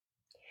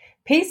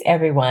Peace,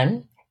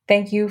 everyone.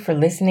 Thank you for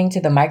listening to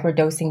the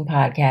Microdosing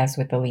Podcast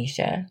with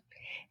Alicia.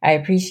 I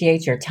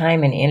appreciate your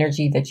time and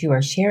energy that you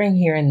are sharing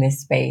here in this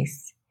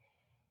space.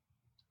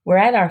 We're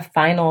at our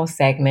final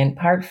segment,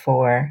 part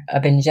 4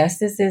 of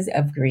Injustices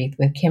of Grief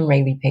with Kim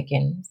Rayleigh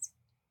Pickens.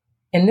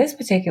 In this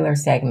particular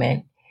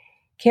segment,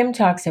 Kim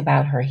talks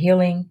about her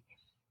healing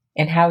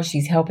and how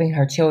she's helping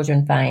her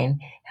children find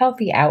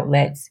healthy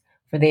outlets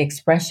for the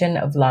expression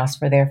of loss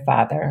for their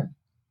father.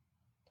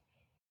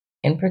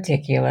 In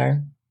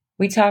particular,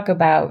 we talk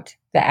about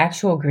the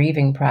actual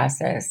grieving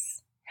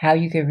process, how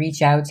you can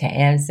reach out to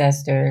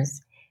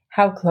ancestors,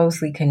 how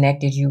closely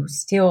connected you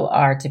still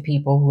are to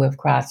people who have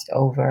crossed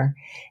over,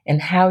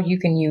 and how you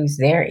can use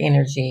their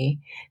energy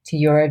to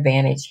your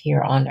advantage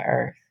here on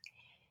earth.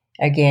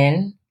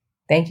 Again,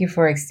 thank you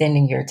for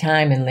extending your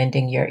time and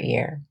lending your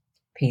ear.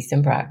 Peace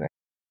and progress.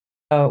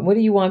 What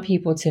do you want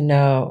people to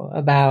know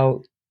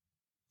about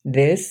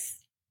this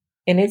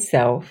in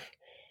itself?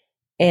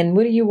 And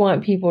what do you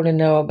want people to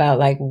know about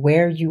like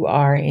where you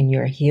are in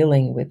your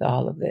healing with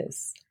all of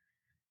this?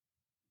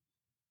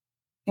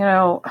 You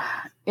know,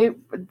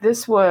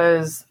 this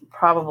was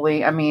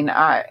probably, I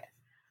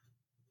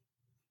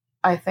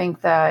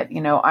think that,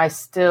 I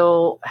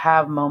still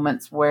have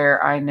moments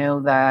where I know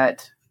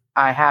that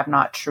I have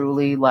not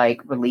truly like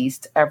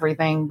released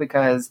everything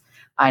because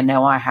I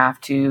know I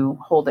have to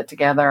hold it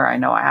together. I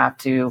know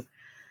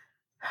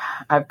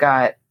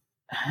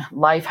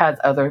life has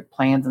other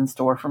plans in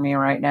store for me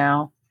right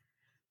now.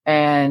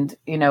 And,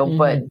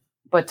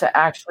 but to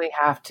actually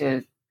have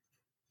to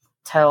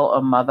tell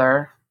a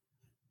mother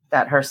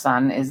that her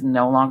son is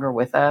no longer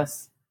with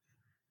us.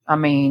 I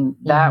mean,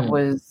 that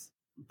was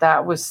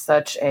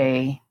such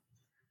a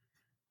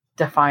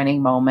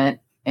defining moment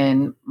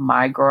in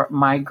my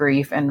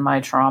grief and my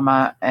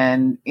trauma.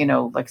 And,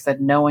 like I said,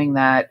 knowing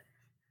that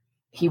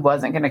he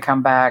wasn't going to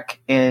come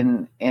back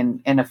in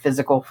a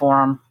physical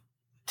form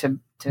to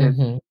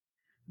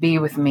be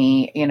with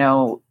me,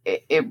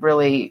 it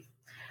really,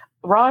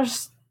 Raj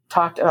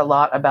talked a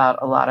lot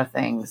about a lot of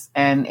things,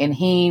 and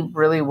he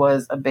really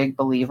was a big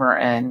believer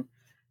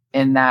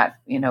in that,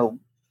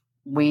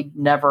 we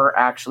never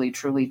actually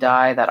truly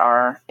die, that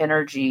our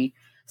energy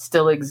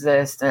still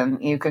exists.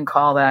 And you can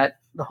call that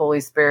the Holy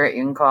Spirit,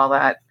 you can call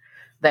that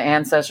the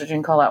ancestors, you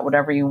can call that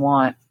whatever you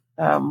want,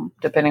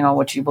 depending on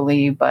what you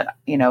believe. But,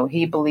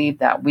 he believed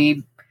that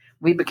we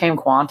became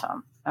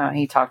quantum.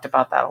 He talked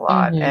about that a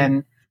lot.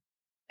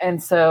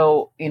 And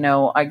so,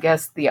 I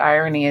guess the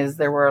irony is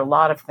there were a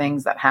lot of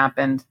things that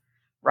happened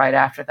right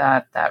after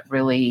that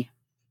really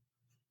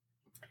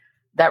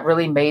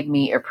made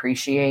me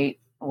appreciate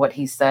what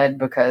he said,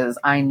 because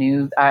I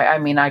knew,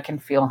 I can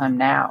feel him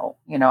now.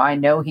 I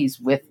know he's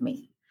with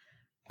me,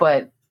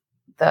 but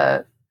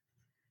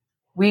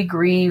we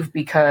grieve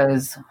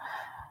because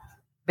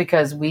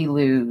we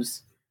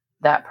lose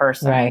that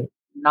person, right?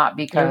 Not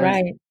because,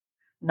 right.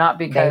 Not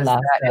because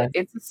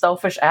it's a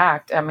selfish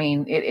act. I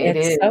mean, it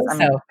is so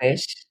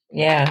selfish.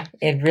 Yeah,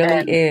 it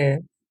really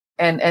is.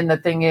 And the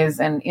thing is,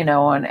 I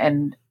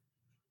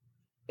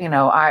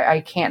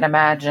can't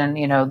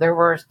imagine, there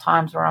were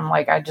times where I'm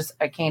like, I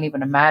can't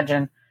even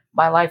imagine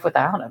my life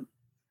without him.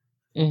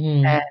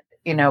 And,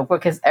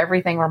 because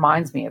everything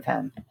reminds me of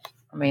him.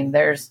 I mean,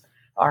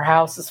 our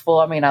house is full.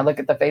 I mean, I look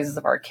at the faces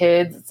of our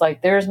kids. It's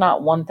like, there's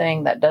not one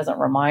thing that doesn't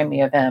remind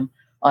me of him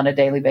on a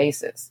daily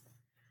basis.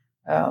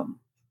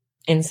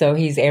 And so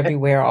he's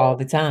everywhere all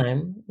the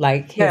time,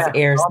 like his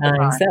air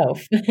sign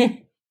self.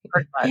 Pretty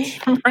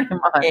much.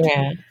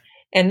 Yeah.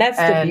 And that's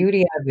the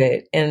beauty of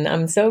it. And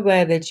I'm so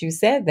glad that you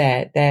said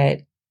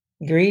that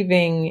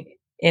grieving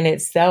in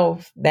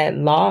itself, that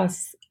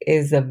loss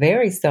is a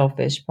very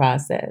selfish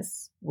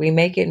process. We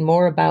make it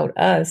more about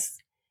us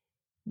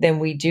than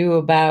we do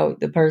about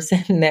the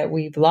person that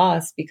we've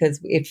lost, because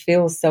it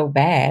feels so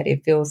bad.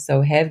 It feels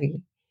so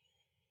heavy.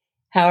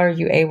 How are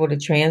you able to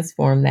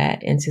transform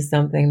that into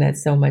something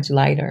that's so much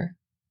lighter?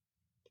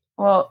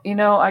 Well,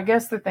 I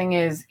guess the thing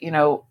is,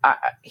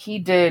 he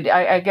did,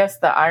 I guess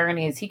the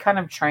irony is he kind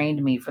of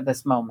trained me for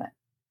this moment.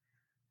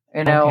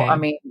 Okay. I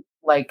mean,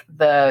 like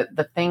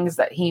the things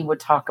that he would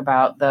talk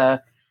about,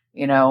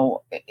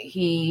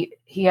 he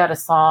had a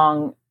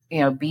song,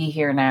 Be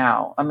Here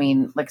Now. I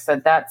mean, like I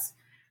said, that's,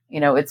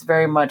 it's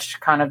very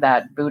much kind of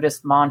that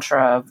Buddhist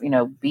mantra of,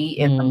 be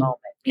in the moment,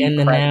 be in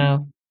the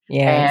now.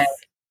 Yes.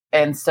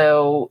 And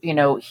so,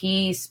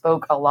 he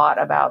spoke a lot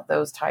about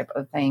those type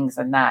of things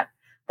and that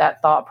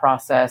thought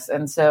process.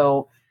 And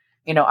so,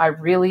 I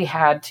really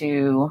had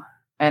to,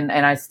 and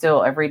I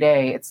still every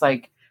day, it's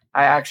like,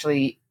 I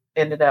actually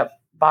ended up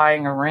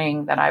buying a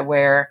ring that I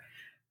wear,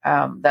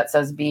 that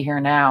says Be Here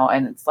Now.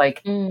 And it's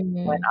like,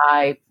 when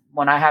I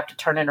have to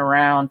turn it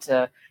around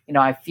to,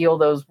 I feel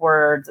those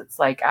words, it's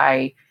like,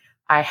 I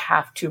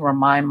have to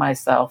remind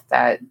myself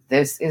that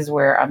this is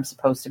where I'm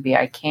supposed to be.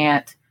 I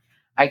can't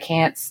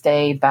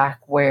stay back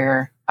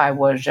where I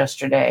was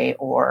yesterday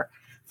or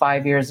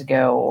 5 years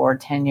ago or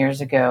 10 years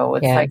ago.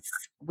 It's like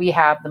we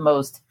have the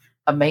most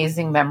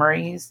amazing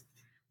memories,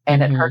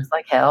 and it hurts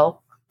like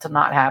hell to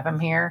not have him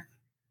here.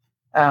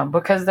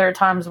 Because there are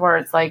times where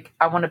it's like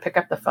I want to pick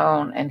up the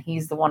phone and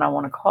he's the one I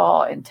want to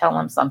call and tell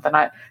him something.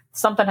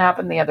 Something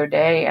happened the other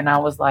day and I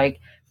was like,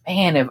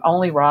 man, if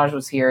only Raj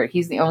was here.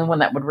 He's the only one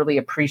that would really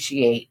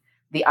appreciate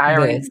the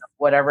irony This. of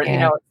whatever.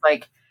 Yeah. It's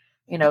like,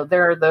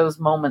 there are those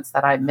moments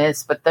that I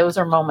miss, but those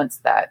are moments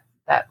that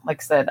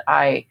like I said,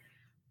 I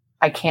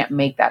can't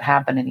make that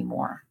happen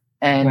anymore.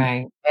 And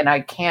Right. and I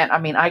can't. I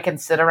mean, I can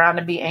sit around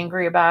and be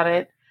angry about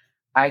it.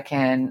 I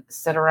can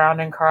sit around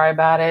and cry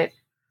about it.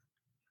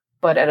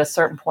 But at a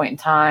certain point in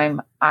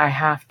time, I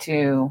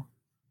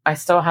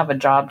still have a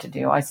job to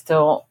do. I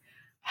still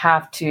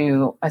have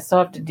to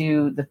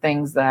do the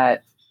things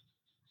that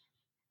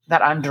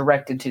I'm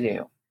directed to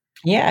do.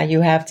 Yeah,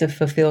 you have to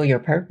fulfill your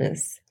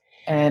purpose.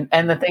 And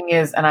the thing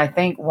is, and I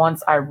think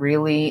once I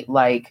really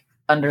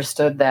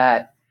understood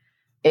that,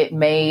 it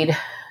made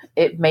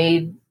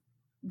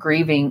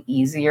grieving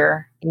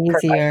easier.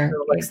 Easier.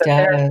 It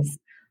does.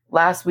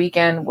 Last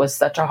weekend was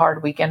such a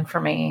hard weekend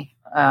for me.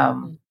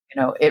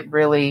 It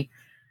really,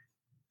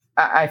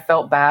 I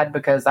felt bad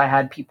because I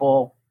had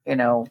people,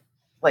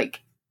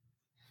 like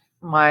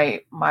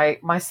my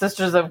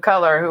sisters of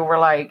color who were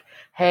like,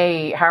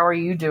 hey, how are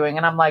you doing?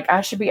 And I'm like,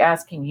 I should be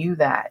asking you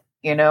that.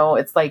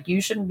 It's like, you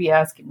shouldn't be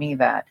asking me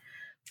that.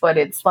 But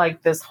it's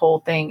like this whole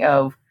thing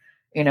of,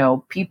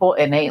 people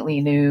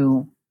innately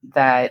knew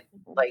that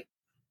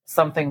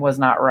something was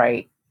not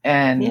right.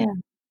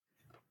 And,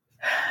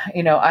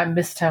 I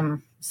missed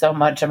him so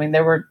much. I mean,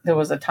 there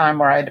was a time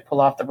where I had to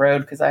pull off the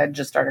road because I had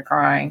just started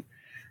crying.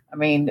 I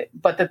mean,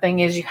 but the thing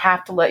is, you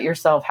have to let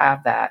yourself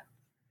have that.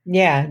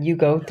 Yeah, you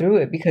go through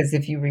it, because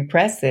if you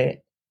repress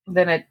it,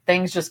 then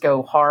things just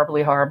go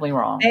horribly, horribly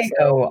wrong. They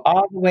go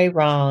all the way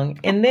wrong.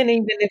 And then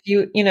even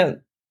if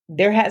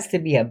there has to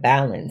be a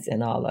balance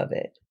in all of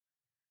it.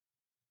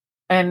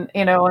 And,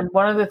 and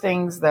one of the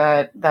things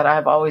that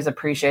I've always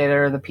appreciated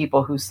are the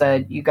people who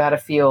said, you got to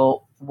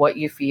feel what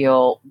you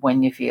feel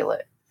when you feel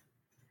it.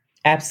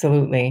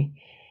 Absolutely.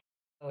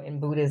 In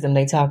Buddhism,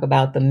 they talk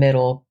about the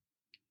middle,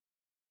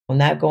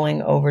 not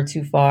going over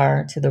too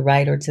far to the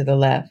right or to the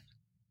left,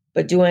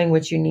 but doing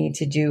what you need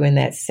to do in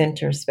that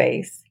center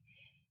space,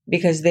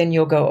 because then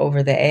you'll go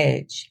over the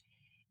edge.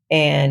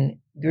 And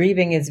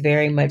grieving is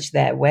very much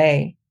that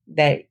way,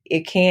 that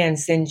it can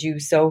send you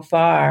so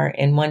far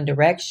in one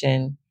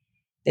direction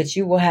that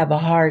you will have a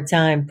hard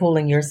time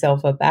pulling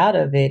yourself up out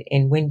of it.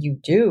 And when you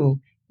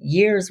do,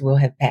 years will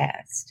have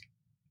passed.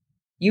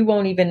 You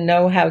won't even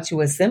know how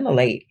to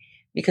assimilate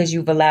because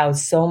you've allowed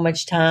so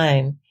much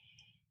time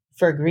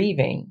for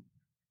grieving.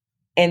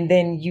 And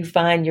then you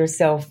find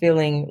yourself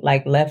feeling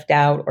like left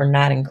out or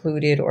not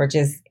included, or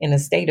just in a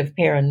state of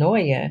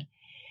paranoia.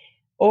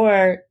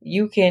 Or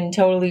you can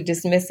totally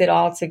dismiss it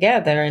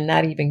altogether and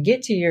not even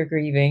get to your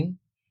grieving.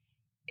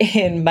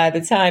 And by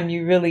the time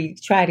you really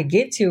try to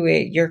get to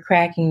it, you're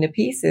cracking to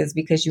pieces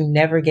because you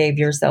never gave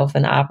yourself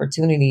an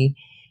opportunity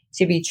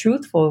to be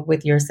truthful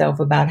with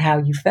yourself about how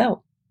you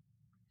felt.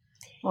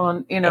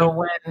 Well,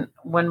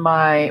 when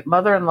my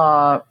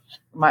mother-in-law,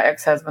 my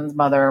ex-husband's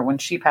mother, when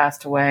she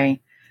passed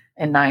away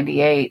in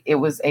 98, it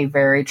was a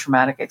very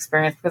traumatic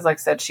experience because, like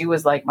I said, she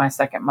was like my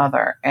second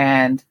mother.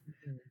 And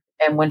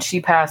when she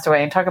passed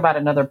away, and talk about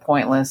another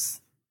pointless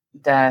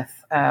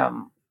death,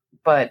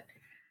 but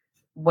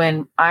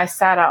when I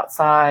sat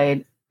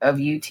outside of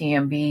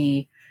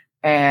UTMB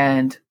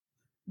and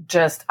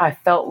I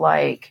felt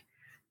like,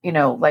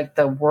 like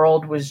the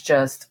world was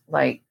just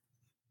like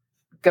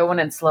going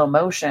in slow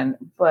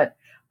motion, but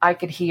I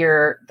could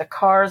hear the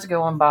cars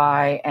going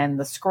by and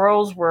the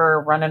squirrels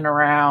were running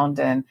around,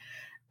 and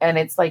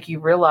it's like you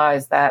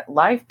realize that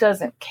life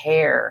doesn't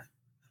care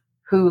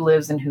who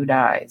lives and who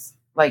dies.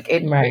 Like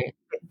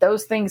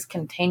those things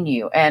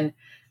continue. And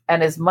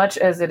as much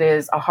as it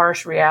is a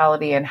harsh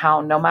reality, and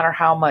how no matter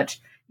how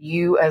much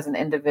you as an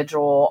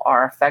individual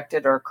are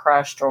affected or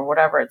crushed or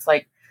whatever, it's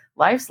like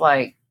life's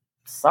like,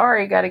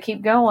 sorry, got to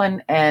keep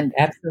going. And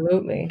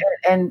absolutely.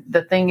 And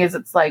the thing is,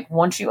 it's like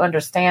once you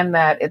understand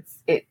that,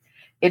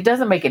 it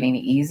doesn't make it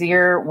any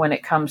easier when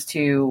it comes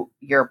to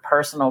your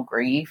personal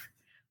grief,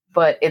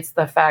 but it's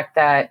the fact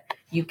that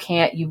you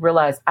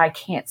realize I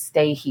can't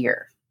stay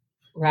here.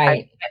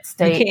 Right.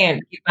 You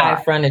can't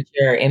buy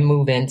furniture and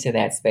move into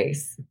that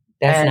space.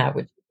 That's not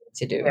what you need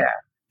to do. Yeah.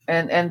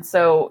 And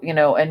so,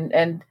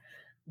 and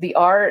the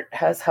art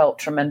has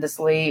helped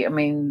tremendously. I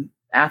mean,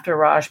 after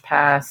Raj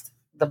passed,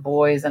 the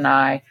boys and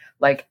I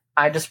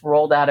just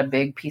rolled out a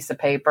big piece of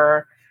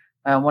paper.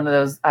 One of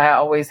those, I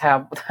always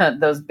have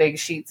those big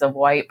sheets of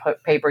white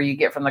paper you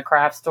get from the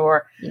craft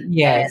store.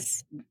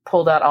 Yes.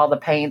 Pulled out all the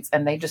paints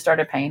and they just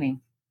started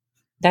painting.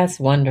 That's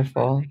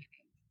wonderful.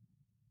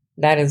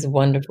 That is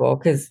wonderful,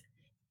 because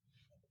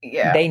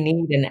they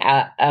need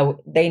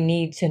they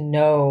need to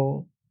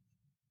know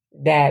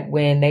that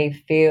when they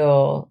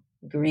feel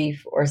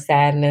grief or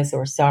sadness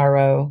or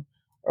sorrow,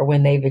 or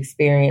when they've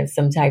experienced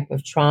some type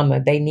of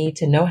trauma, they need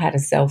to know how to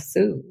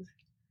self-soothe.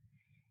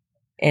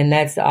 And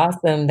that's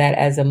awesome that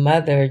as a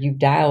mother, you've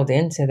dialed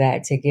into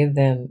that to give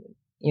them,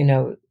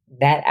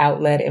 that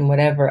outlet and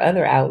whatever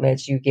other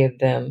outlets you give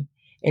them,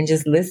 and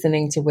just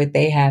listening to what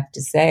they have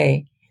to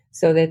say.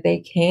 so that they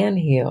can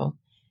heal.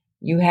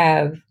 You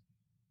have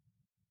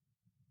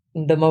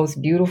the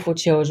most beautiful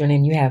children,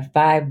 and you have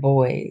 5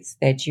 boys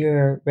that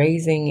you're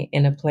raising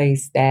in a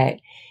place that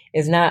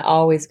is not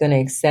always going to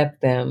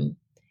accept them,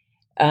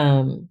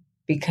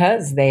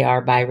 because they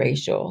are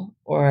biracial,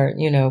 or,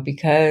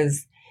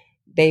 because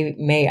they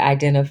may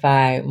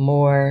identify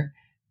more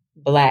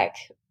Black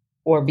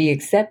or be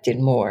accepted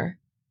more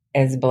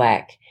as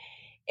Black.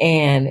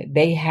 And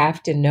they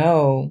have to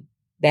know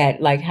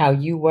that, like how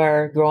you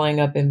were growing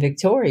up in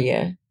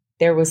Victoria,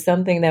 there was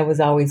something that was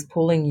always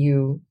pulling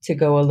you to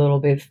go a little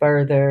bit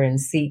further and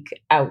seek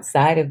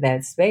outside of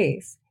that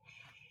space.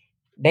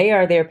 They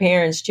are their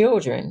parents'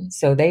 children,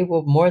 so they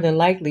will more than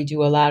likely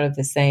do a lot of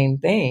the same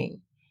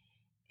thing.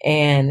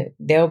 And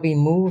they'll be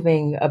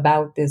moving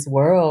about this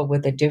world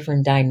with a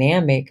different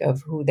dynamic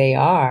of who they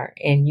are.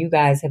 And you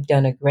guys have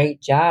done a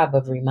great job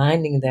of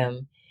reminding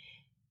them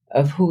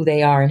of who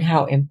they are and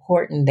how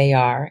important they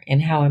are and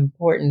how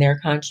important their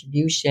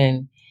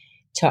contribution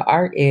to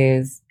art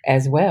is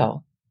as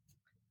well.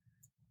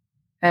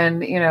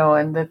 And,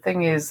 and the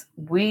thing is,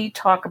 we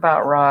talk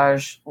about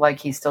Raj like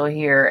he's still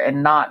here,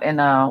 and not in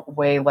a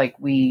way like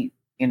we,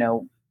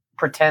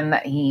 pretend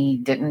that he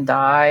didn't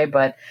die.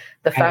 But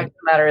the fact of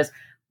the matter is,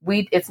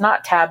 it's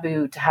not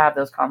taboo to have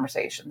those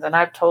conversations. And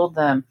I've told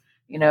them,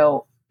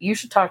 you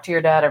should talk to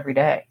your dad every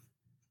day.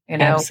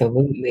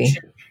 Absolutely.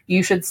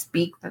 You should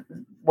speak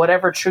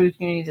whatever truth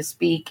you need to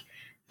speak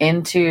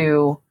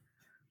into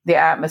the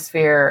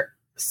atmosphere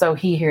so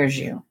he hears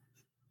you.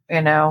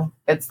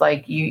 It's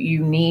like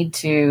you need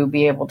to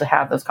be able to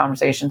have those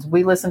conversations.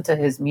 We listen to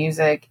his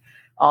music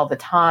all the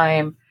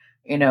time.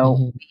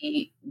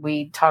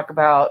 We talk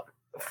about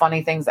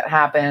funny things that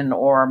happen,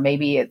 or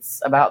maybe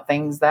it's about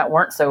things that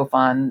weren't so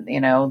fun,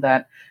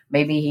 that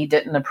maybe he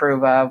didn't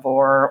approve of,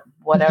 or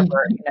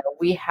whatever.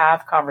 We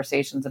have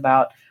conversations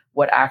about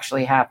what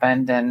actually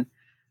happened.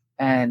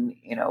 And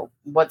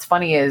what's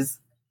funny is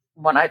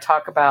when I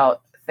talk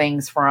about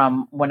things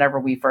from whenever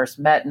we first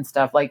met and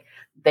stuff, like,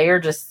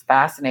 they're just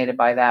fascinated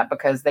by that,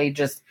 because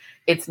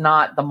it's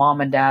not the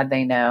mom and dad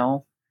they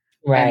know.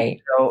 Right.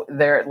 And so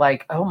they're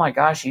like, oh my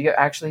gosh, you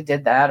actually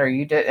did that, or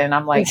you did. And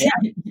I'm like, yeah,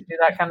 you do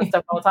that kind of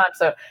stuff all the time.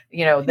 So,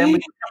 then we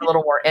become a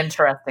little more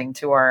interesting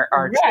to our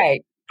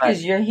right.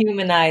 Because you're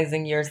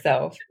humanizing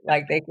yourself.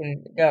 Like, they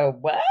can go,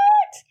 what?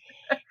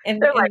 And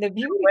the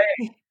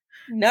beauty.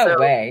 No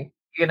way.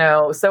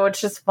 So it's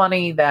just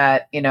funny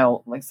that,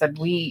 like I said,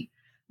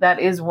 that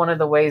is one of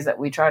the ways that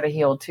we try to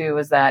heal too,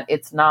 is that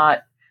it's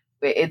not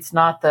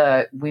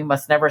we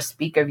must never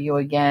speak of you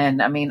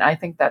again. I mean, I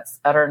think that's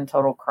utter and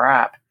total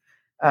crap.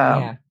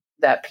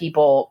 That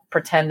people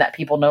pretend that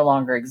people no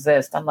longer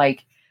exist. I'm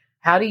like,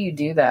 how do you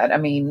do that? I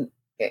mean,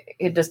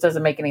 it just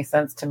doesn't make any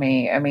sense to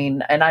me. I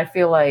mean, and I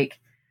feel like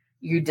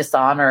you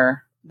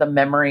dishonor the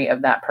memory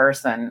of that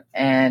person,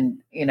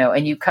 and,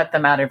 and you cut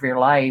them out of your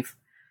life.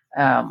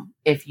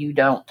 If you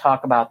don't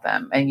talk about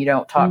them and you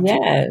don't talk to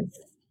them.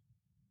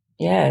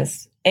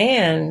 Yes.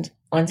 And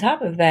on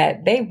top of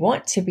that, they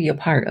want to be a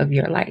part of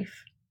your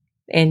life,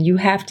 and you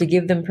have to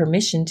give them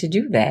permission to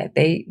do that.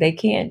 They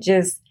can't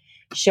just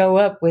show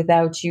up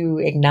without you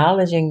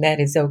acknowledging that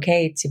it's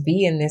okay to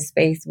be in this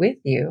space with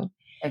you.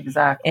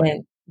 Exactly.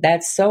 And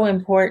that's so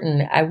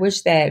important. I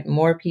wish that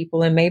more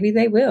people, and maybe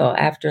they will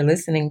after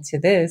listening to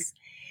this,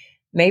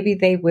 maybe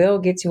they will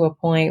get to a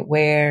point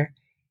where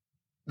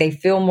they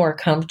feel more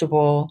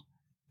comfortable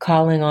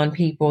calling on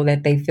people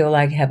that they feel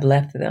like have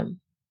left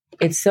them.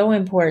 It's so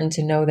important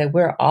to know that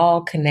we're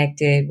all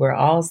connected. We're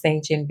all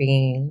sentient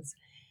beings.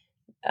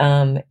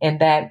 And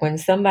that when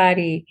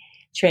somebody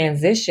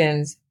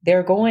transitions,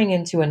 they're going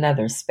into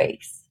another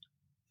space,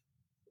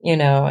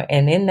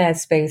 and in that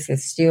space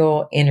is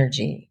still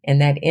energy, and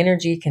that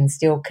energy can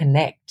still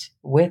connect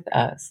with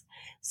us.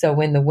 So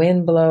when the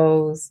wind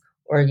blows,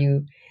 or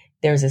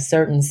there's a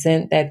certain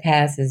scent that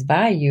passes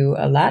by you,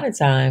 a lot of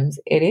times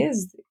it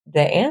is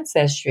the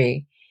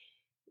ancestry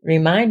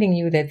reminding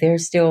you that they're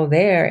still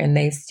there, and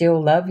they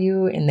still love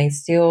you, and they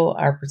still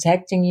are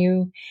protecting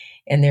you,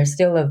 and they're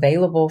still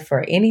available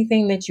for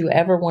anything that you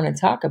ever want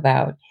to talk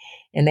about.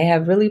 And they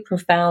have really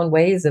profound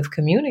ways of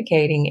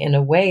communicating in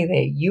a way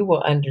that you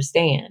will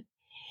understand.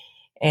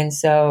 And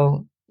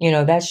so,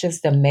 that's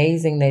just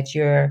amazing that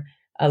you're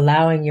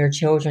allowing your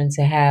children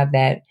to have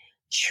that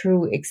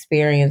true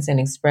experience and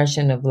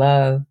expression of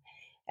love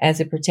as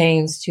it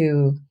pertains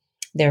to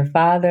their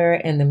father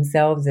and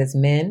themselves as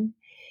men.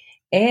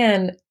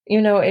 And,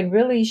 it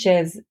really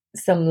sheds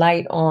some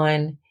light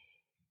on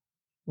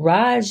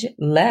Raj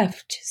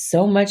left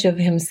so much of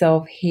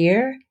himself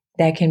here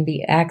that can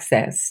be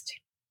accessed.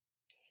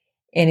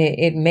 And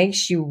it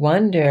makes you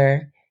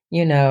wonder,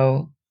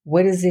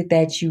 what is it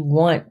that you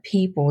want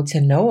people to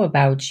know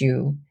about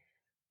you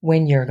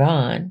when you're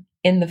gone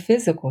in the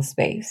physical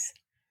space?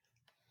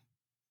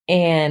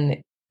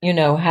 And,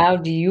 how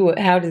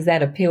does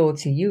that appeal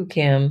to you,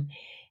 Kim,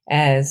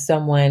 as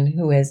someone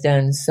who has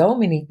done so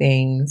many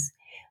things,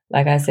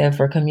 like I said,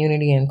 for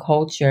community and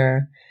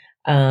culture,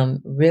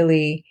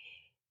 really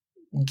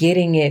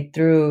getting it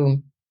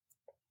through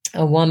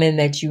a woman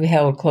that you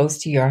held close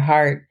to your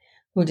heart,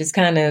 who just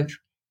kind of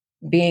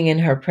being in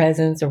her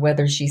presence, or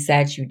whether she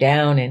sat you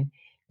down and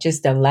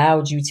just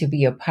allowed you to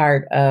be a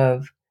part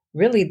of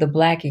really the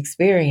Black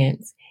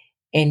experience,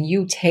 and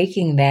you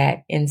taking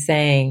that and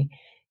saying,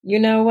 you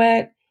know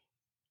what,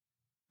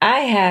 I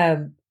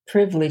have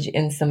privilege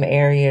in some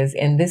areas,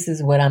 and this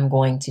is what I'm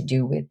going to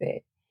do with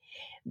it.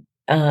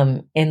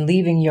 And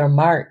leaving your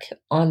mark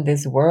on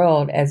this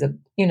world as a,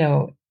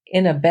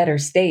 in a better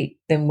state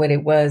than what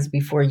it was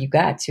before you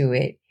got to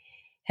it,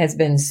 has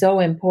been so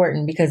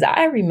important, because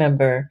I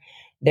remember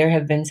there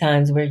have been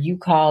times where you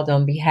called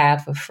on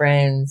behalf of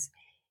friends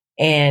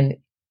and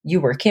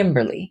you were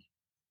Kimberly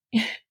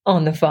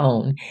on the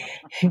phone.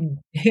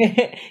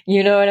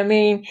 You know what I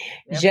mean?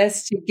 Yep.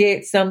 Just to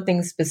get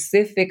something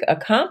specific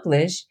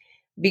accomplished,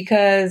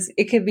 because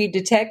it could be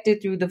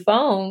detected through the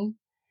phone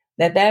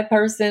that that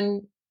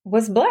person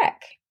was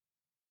Black.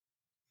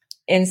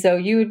 And so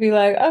you would be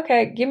like,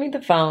 okay, give me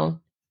the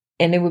phone.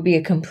 And it would be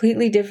a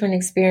completely different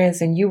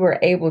experience. And you were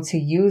able to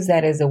use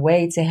that as a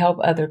way to help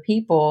other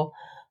people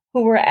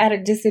who were at a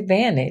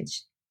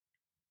disadvantage.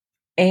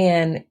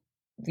 And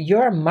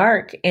your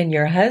mark and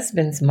your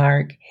husband's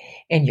mark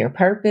and your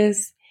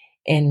purpose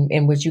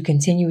and what you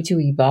continue to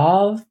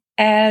evolve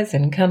as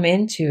and come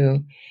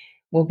into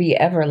will be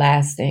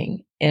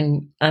everlasting.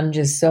 And I'm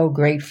just so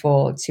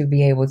grateful to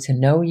be able to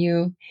know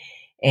you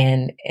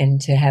and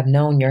to have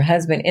known your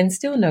husband and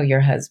still know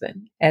your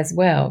husband as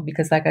well,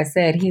 because like I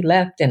said, he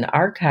left an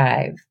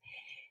archive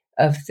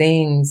of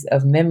things,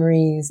 of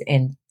memories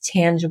and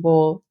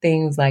tangible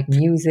things like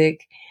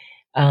music,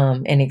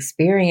 and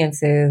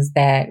experiences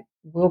that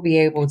we'll be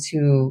able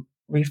to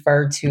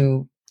refer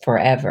to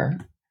forever.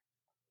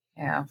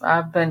 Yeah,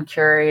 I've been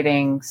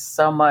curating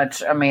so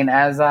much. I mean,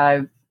 as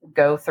I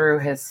go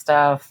through his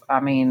stuff, I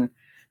mean,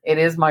 it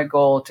is my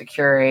goal to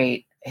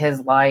curate his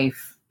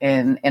life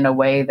in a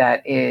way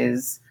that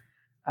is,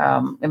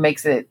 it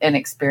makes it an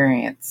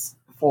experience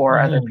for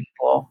other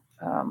people,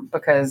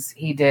 because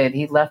he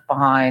left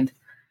behind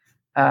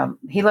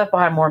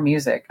more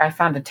music. I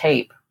found a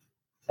tape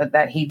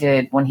that he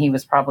did when he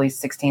was probably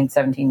 16,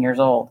 17 years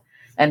old,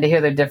 and to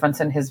hear the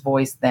difference in his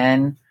voice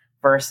then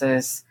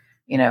versus,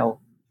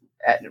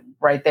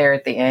 right there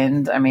at the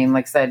end. I mean,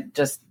 like I said,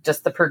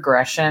 just the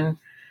progression.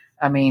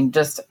 I mean,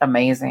 just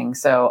amazing.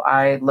 So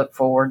I look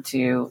forward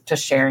to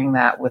sharing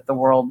that with the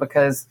world,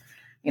 because,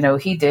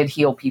 he did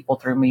heal people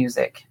through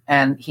music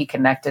and he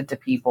connected to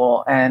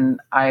people. And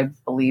I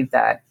believe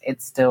that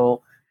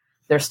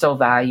there's still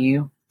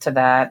value to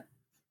that.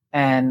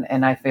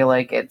 And I feel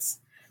like it's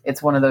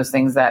one of those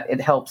things that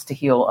it helps to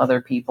heal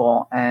other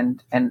people.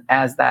 And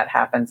as that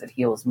happens, it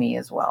heals me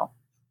as well.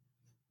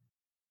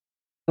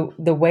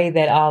 The way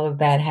that all of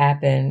that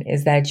happened,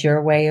 is that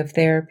your way of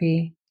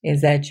therapy?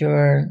 Is that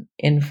your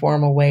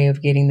informal way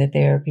of getting the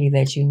therapy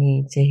that you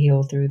need to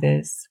heal through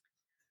this?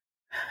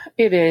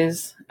 It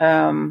is.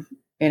 Like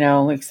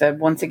I said,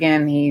 once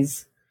again,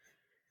 he's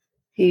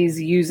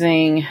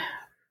using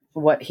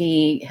what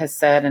he has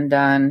said and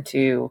done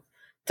to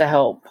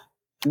help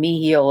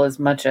me heal as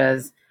much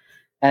as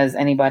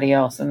anybody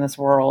else in this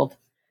world.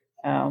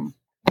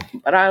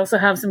 But I also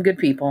have some good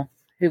people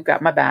who've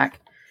got my back,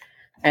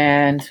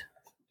 and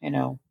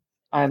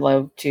I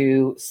love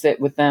to sit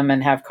with them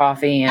and have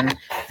coffee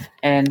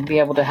and be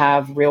able to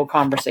have real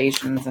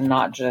conversations, and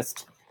not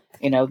just,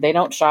 they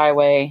don't shy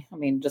away. I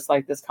mean, just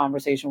like this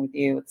conversation with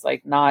you, it's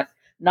like not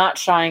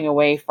shying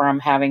away from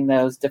having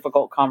those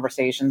difficult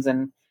conversations,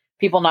 and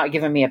people not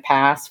giving me a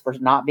pass for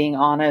not being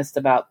honest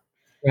about,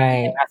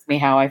 right. Ask me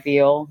how I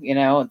feel.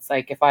 It's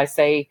like, if I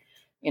say,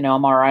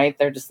 I'm all right,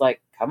 they're just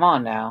like, come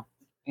on now.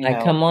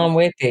 Come on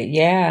with it.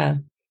 Yeah.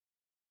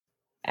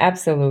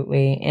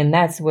 Absolutely. And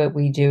that's what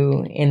we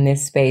do in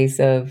this space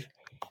of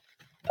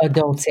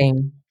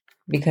adulting,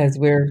 because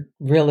we're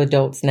real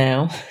adults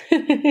now.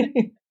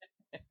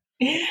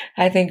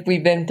 I think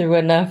we've been through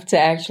enough to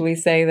actually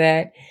say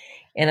that.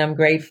 And I'm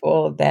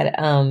grateful that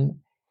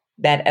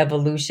that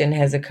evolution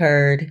has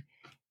occurred.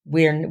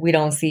 We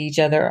don't see each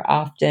other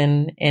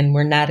often, and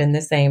we're not in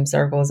the same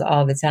circles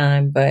all the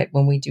time, but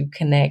when we do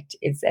connect,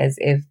 it's as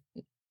if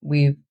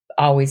we've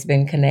always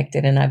been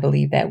connected, and I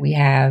believe that we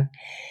have.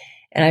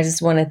 And I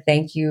just want to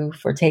thank you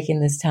for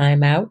taking this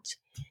time out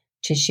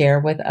to share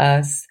with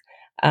us.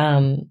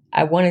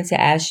 I wanted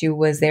to ask you,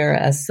 was there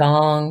a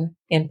song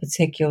in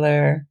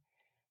particular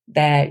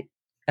that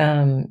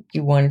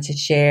you wanted to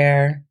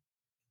share,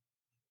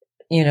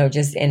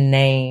 just in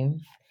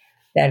name,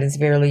 that is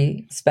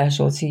really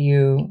special to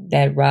you,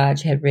 that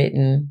Raj had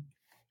written?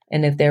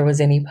 And if there was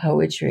any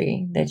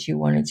poetry that you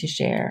wanted to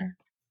share?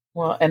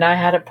 Well, and I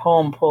had a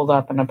poem pulled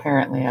up, and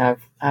apparently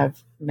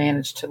I've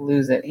managed to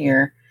lose it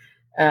here.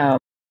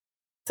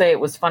 Say, it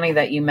was funny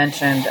that you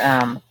mentioned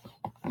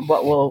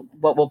what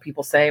will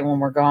people say when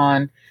we're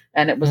gone,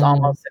 and it was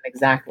almost an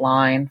exact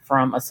line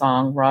from a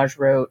song Raj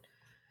wrote.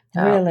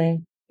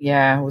 Really?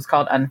 Yeah, it was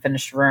called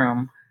 "Unfinished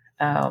Room."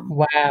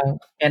 Wow!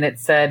 And it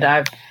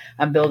said,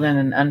 "I'm building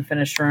an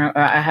unfinished room.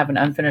 I have an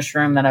unfinished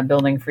room that I'm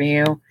building for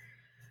you,"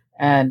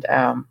 and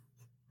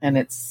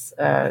it's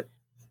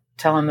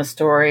telling the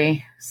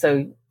story.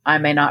 So I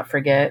may not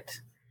forget.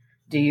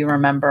 Do you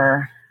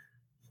remember?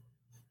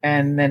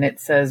 And then it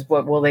says,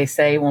 what will they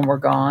say when we're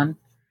gone?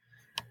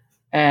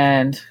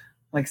 And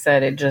like I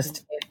said,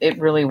 it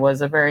really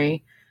was a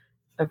very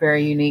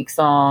unique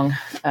song.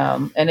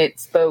 And it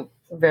spoke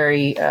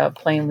very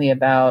plainly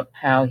about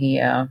how he,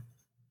 it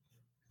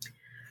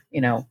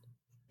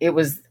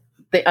was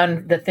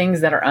the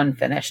things that are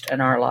unfinished in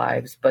our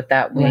lives, but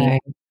that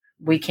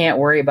we can't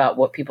worry about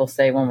what people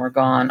say when we're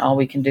gone. All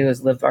we can do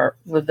is live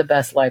the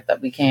best life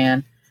that we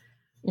can.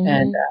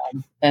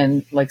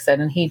 And like I said,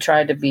 and he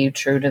tried to be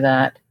true to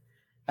that.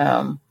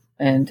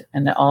 And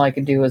all I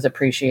could do was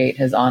appreciate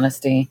his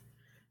honesty.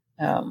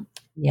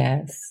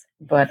 Yes.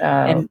 But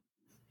and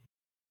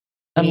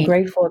I'm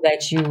grateful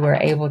that you were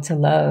able to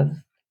love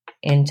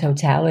in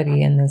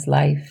totality in this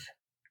life.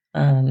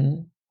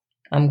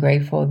 I'm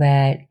grateful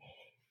that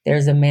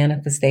there's a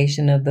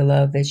manifestation of the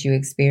love that you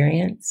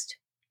experienced.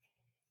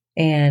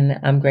 And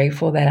I'm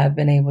grateful that I've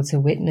been able to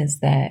witness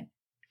that.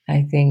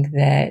 I think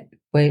that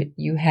what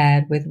you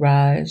had with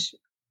Raj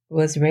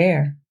was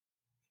rare.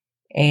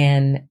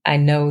 And I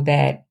know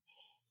that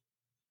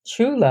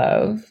true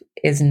love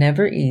is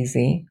never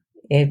easy.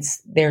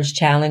 There's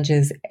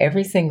challenges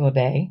every single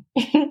day,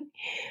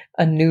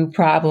 a new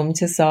problem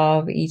to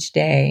solve each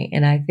day.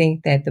 And I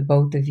think that the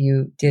both of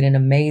you did an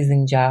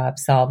amazing job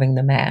solving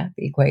the math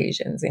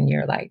equations in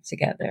your life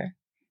together.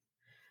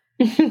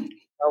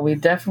 Well, we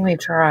definitely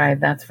tried.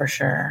 That's for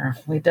sure.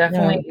 We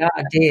definitely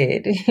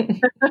did.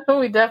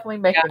 We definitely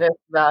made it a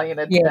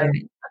valiant attempt.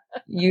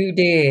 You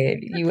did.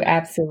 You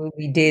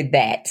absolutely did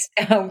that.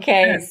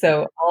 Okay.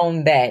 So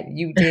on that,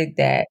 you did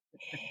that.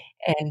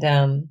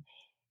 And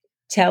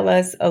tell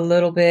us a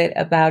little bit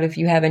about if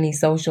you have any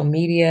social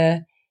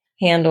media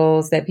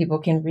handles that people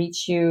can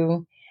reach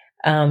you,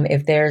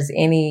 if there's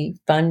any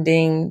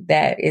funding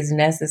that is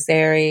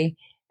necessary,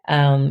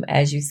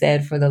 as you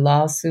said, for the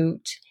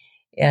lawsuit,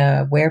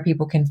 where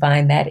people can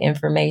find that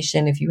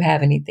information. If you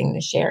have anything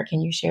to share,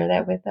 can you share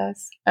that with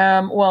us?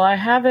 Well, I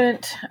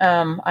haven't.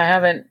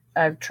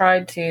 I've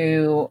tried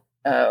to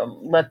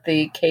let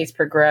the case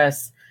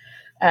progress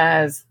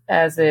as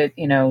it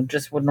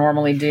just would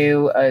normally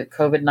do.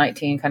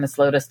 COVID-19 kind of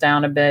slowed us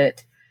down a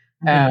bit,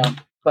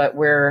 but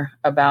we're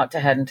about to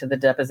head into the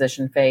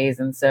deposition phase,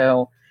 and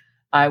so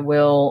I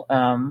will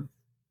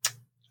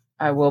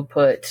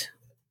put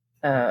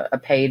a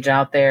page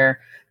out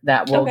there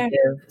that will give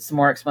some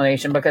more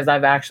explanation, because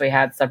I've actually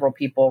had several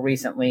people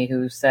recently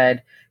who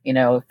said,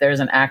 if there's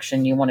an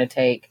action you want to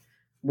take,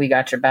 we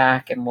got your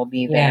back and we'll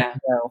be there.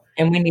 So,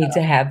 and we need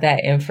to have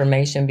that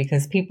information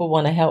because people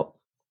want to help.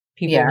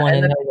 People want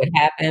to know what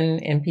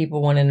happened, and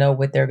people want to know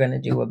what they're going to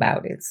do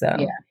about it. So,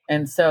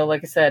 and so,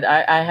 like I said,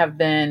 I have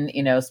been,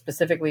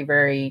 specifically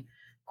very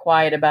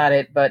quiet about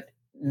it, but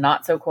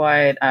not so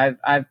quiet.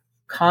 I've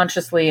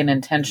consciously and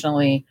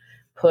intentionally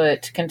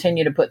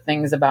continue to put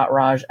things about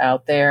Raj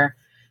out there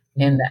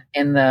in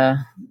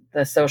the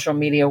social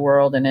media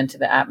world and into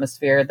the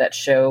atmosphere that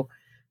show,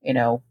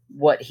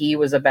 what he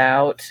was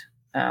about,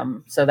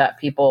 so that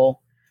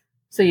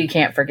so you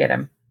can't forget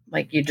him.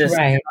 Like you're not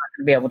going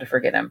to be able to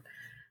forget him.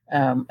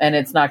 And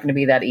it's not going to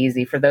be that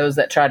easy. For those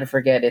that try to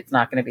forget, it's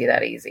not going to be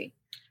that easy.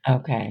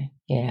 Okay.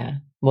 Yeah.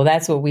 Well,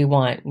 that's what we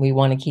want. We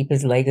want to keep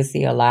his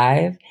legacy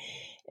alive,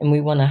 and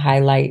we want to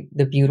highlight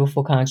the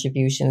beautiful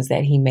contributions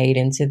that he made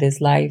into this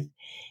life.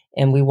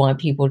 And we want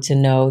people to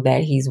know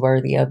that he's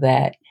worthy of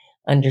that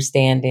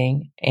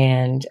understanding.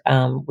 And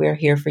we're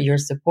here for your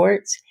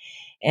support.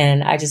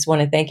 And I just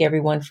want to thank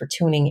everyone for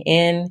tuning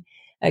in.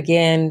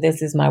 Again,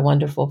 this is my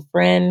wonderful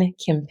friend,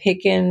 Kim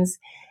Pickens,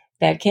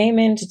 that came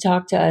in to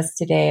talk to us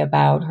today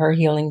about her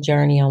healing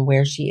journey on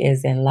where she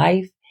is in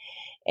life.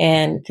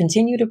 And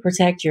continue to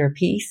protect your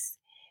peace.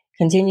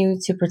 Continue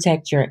to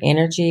protect your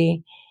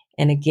energy.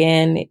 And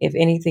again, if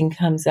anything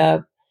comes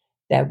up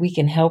that we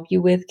can help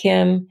you with,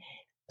 Kim,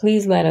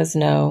 please let us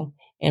know,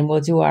 and we'll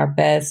do our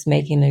best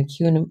making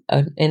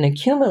an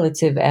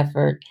accumulative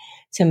effort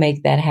to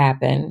make that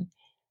happen.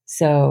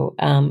 So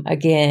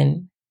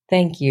again,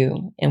 thank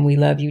you, and we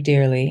love you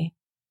dearly.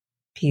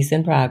 Peace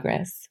and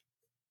progress.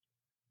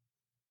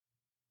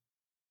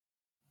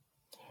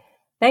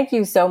 Thank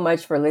you so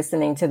much for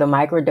listening to the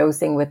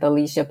Microdosing with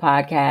Alicia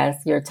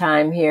podcast. Your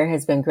time here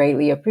has been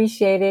greatly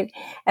appreciated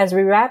as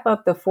we wrap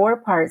up the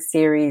 4-part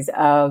series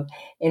of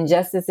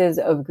Injustices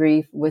of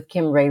Grief with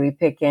Kim Rayleigh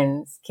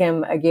Pickens.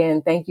 Kim,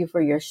 again, thank you for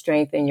your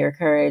strength and your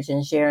courage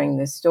in sharing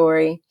this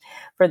story.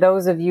 For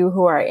those of you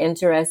who are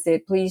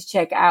interested, please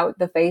check out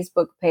the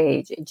Facebook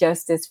page,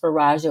 Justice for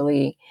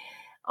Rajalee.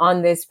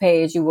 On this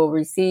page, you will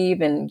receive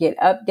and get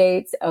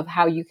updates of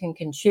how you can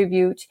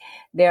contribute.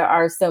 There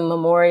are some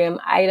memoriam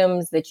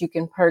items that you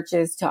can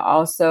purchase to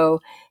also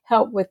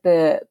help with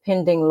the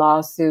pending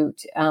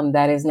lawsuit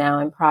that is now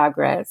in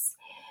progress.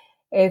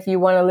 If you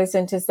want to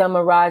listen to some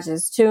of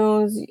Raj's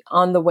tunes,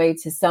 On the Way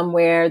to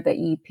Somewhere,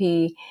 the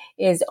EP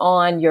is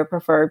on your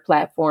preferred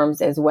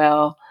platforms as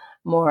well,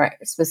 more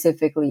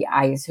specifically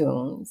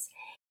iTunes.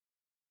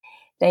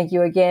 Thank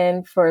you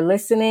again for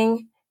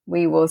listening.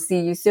 We will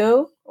see you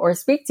soon or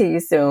speak to you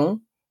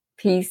soon.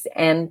 peace,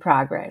 and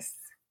progress.